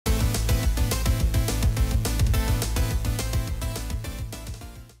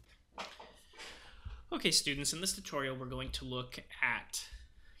Okay, students, in this tutorial we're going to look at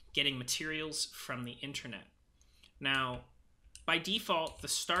getting materials from the internet. Now, by default, the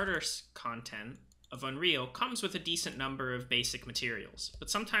starter content of Unreal comes with a decent number of basic materials, but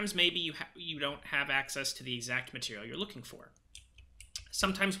sometimes maybe you don't have access to the exact material you're looking for.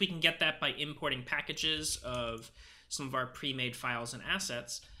 Sometimes we can get that by importing packages of some of our pre-made files and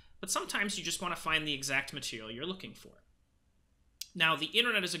assets, but sometimes you just want to find the exact material you're looking for. Now, the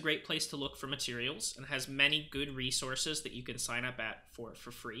internet is a great place to look for materials and has many good resources that you can sign up for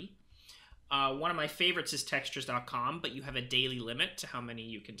free. One of my favorites is textures.com, but you have a daily limit to how many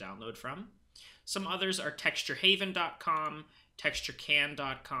you can download from. Some others are texturehaven.com,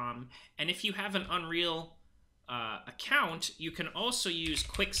 texturecan.com, and if you have an Unreal account, you can also use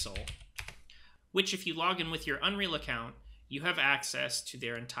Quixel, which if you log in with your Unreal account, you have access to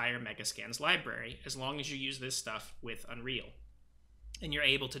their entire Megascans library as long as you use this stuff with Unreal. And you're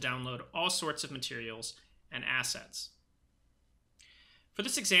able to download all sorts of materials and assets. For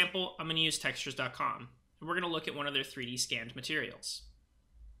this example, I'm going to use textures.com, and we're going to look at one of their 3D scanned materials.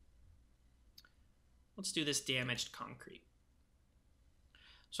 Let's do this damaged concrete.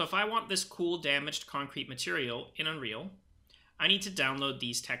 So if I want this cool damaged concrete material in Unreal, I need to download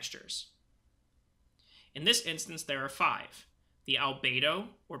these textures. In this instance, there are 5. The albedo,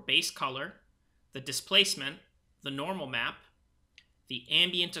 or base color, the displacement, the normal map, the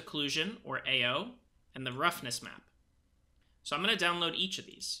ambient occlusion, or AO, and the roughness map. So I'm going to download each of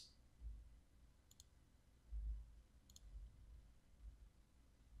these.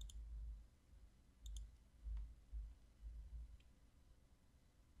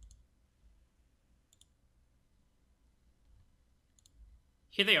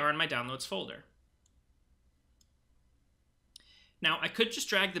 Here they are in my downloads folder. Now, I could just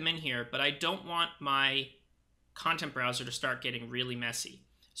drag them in here, but I don't want my content browser to start getting really messy.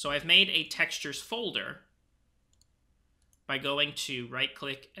 So I've made a textures folder by going to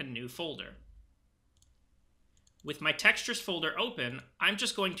right-click and new folder. With my textures folder open, I'm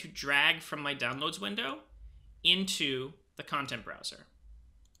just going to drag from my downloads window into the content browser.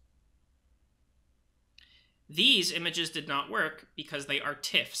 These images did not work because they are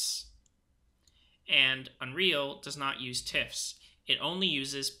TIFFs, and Unreal does not use TIFFs. It only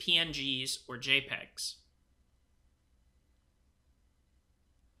uses PNGs or JPEGs.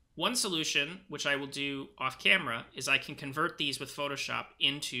 One solution, which I will do off camera, is I can convert these with Photoshop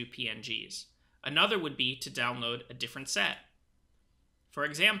into PNGs. Another would be to download a different set. For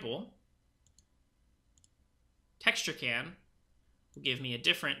example, TextureCan will give me a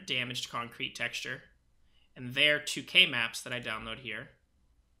different damaged concrete texture, and their 2K maps that I download here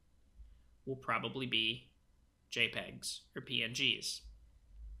will probably be JPEGs or PNGs.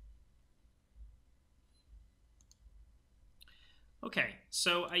 Okay,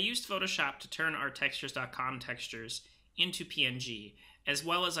 so I used Photoshop to turn our textures.com textures into PNG, as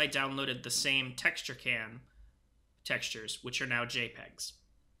well as I downloaded the same TextureCan textures, which are now JPEGs.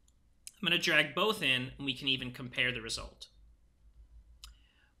 I'm going to drag both in, and we can even compare the result.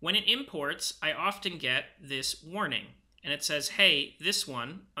 When it imports, I often get this warning, and it says, hey, this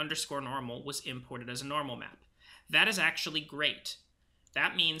one, _normal, was imported as a normal map. That is actually great.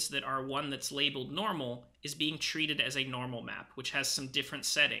 That means that our one that's labeled normal is being treated as a normal map, which has some different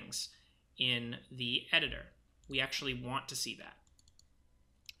settings in the editor. We actually want to see that.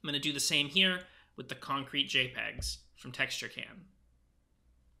 I'm going to do the same here with the concrete JPEGs from TextureCan.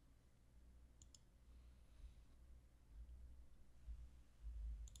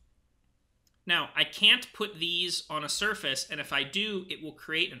 Now, I can't put these on a surface, and if I do, it will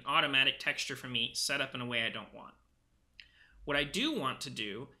create an automatic texture for me set up in a way I don't want. What I do want to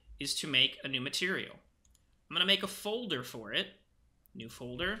do is to make a new material. I'm going to make a folder for it. New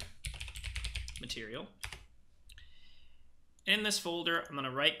folder, material. In this folder, I'm going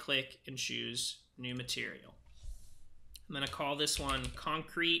to right-click and choose New Material. I'm going to call this one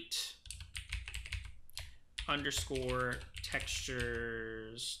concrete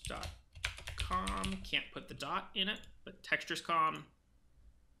 _textures.com. Can't put the dot in it, but textures.com.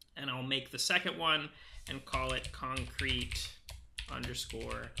 And I'll make the second one and call it concrete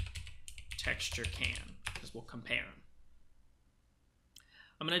 _texturecan, because we'll compare them.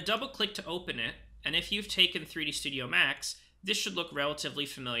 I'm going to double click to open it, and if you've taken 3D Studio Max, this should look relatively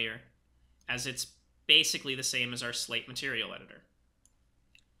familiar, as it's basically the same as our Slate material editor.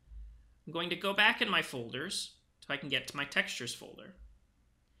 I'm going to go back in my folders so I can get to my textures folder.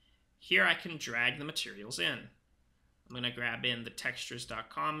 Here I can drag the materials in. I'm going to grab in the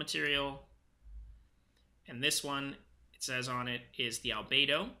textures.com material, and this one, it says on it, is the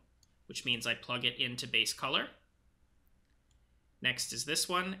albedo, which means I plug it into base color. Next is this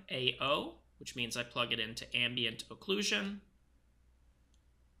one, AO, which means I plug it into ambient occlusion.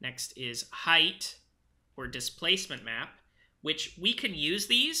 Next is height or displacement map, which we can use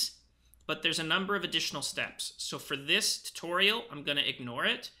these, but there's a number of additional steps. So for this tutorial, I'm going to ignore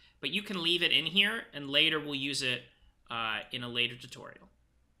it, but you can leave it in here, and later we'll use it in a later tutorial.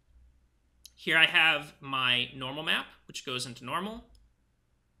 Here I have my normal map, which goes into normal.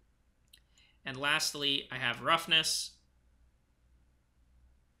 And lastly, I have roughness,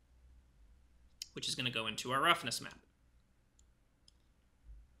 which is going to go into our roughness map.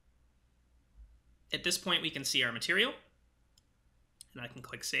 At this point, we can see our material, and I can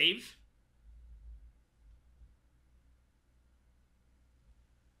click Save.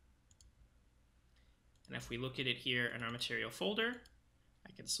 And if we look at it here in our material folder,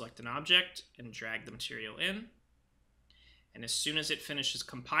 I can select an object and drag the material in. And as soon as it finishes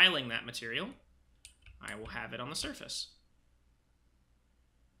compiling that material, I will have it on the surface.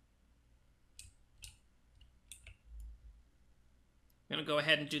 I'm going to go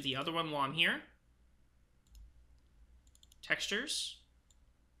ahead and do the other one while I'm here. Textures.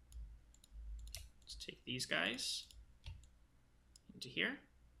 Let's take these guys into here.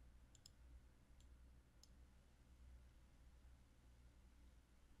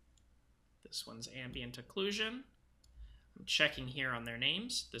 This one's ambient occlusion. I'm checking here on their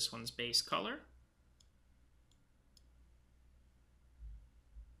names. This one's base color.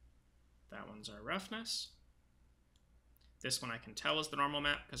 That one's our roughness. This one I can tell is the normal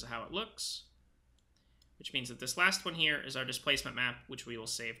map because of how it looks, which means that this last one here is our displacement map, which we will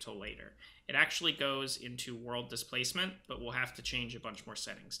save till later. It actually goes into world displacement, but we'll have to change a bunch more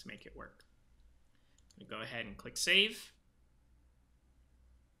settings to make it work. I'm going to go ahead and click Save.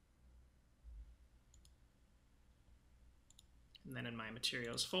 And then in my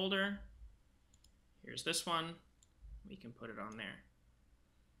materials folder, here's this one. We can put it on there.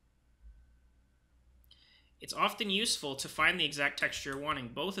 It's often useful to find the exact texture you're wanting.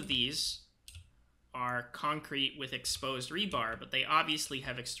 Both of these are concrete with exposed rebar, but they obviously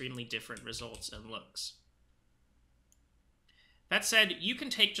have extremely different results and looks. That said, you can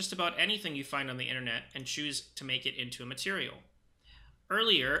take just about anything you find on the internet and choose to make it into a material.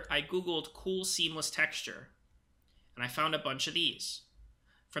 Earlier, I Googled cool seamless texture, and I found a bunch of these.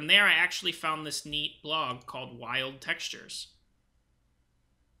 From there, I actually found this neat blog called Wild Textures.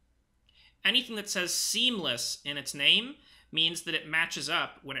 Anything that says seamless in its name means that it matches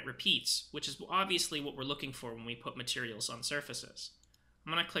up when it repeats, which is obviously what we're looking for when we put materials on surfaces.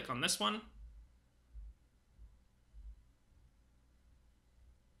 I'm going to click on this one.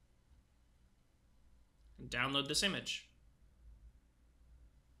 And download this image.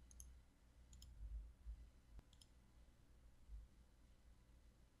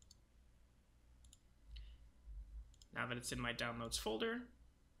 Now that it's in my downloads folder,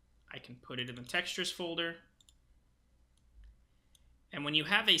 I can put it in the textures folder. And when you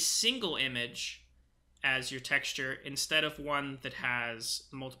have a single image as your texture, instead of one that has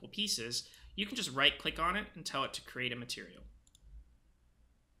multiple pieces, you can just right-click on it and tell it to create a material.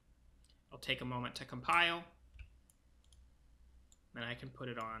 I'll take a moment to compile, then I can put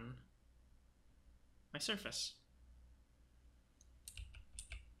it on my surface.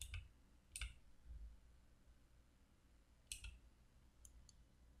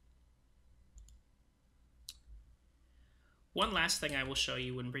 One last thing I will show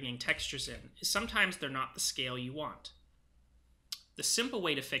you when bringing textures in is sometimes they're not the scale you want. The simple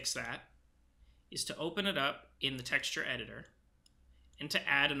way to fix that is to open it up in the texture editor and to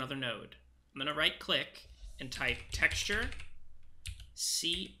add another node. I'm going to right click and type texture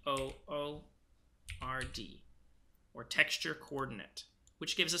COORD or texture coordinate,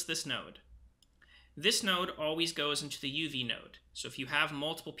 which gives us this node. This node always goes into the UV node. So if you have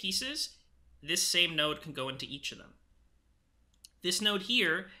multiple pieces, this same node can go into each of them. This node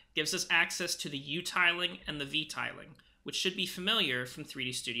here gives us access to the U tiling and the V tiling, which should be familiar from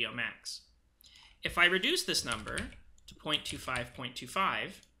 3D Studio Max. If I reduce this number to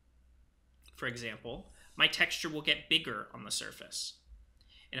 0.25, for example, my texture will get bigger on the surface.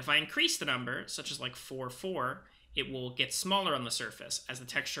 And if I increase the number, such as like 4.4, it will get smaller on the surface as the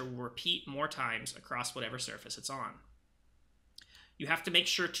texture will repeat more times across whatever surface it's on. You have to make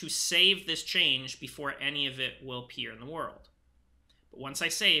sure to save this change before any of it will appear in the world. But once I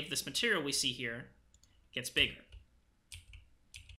save, this material we see here gets bigger.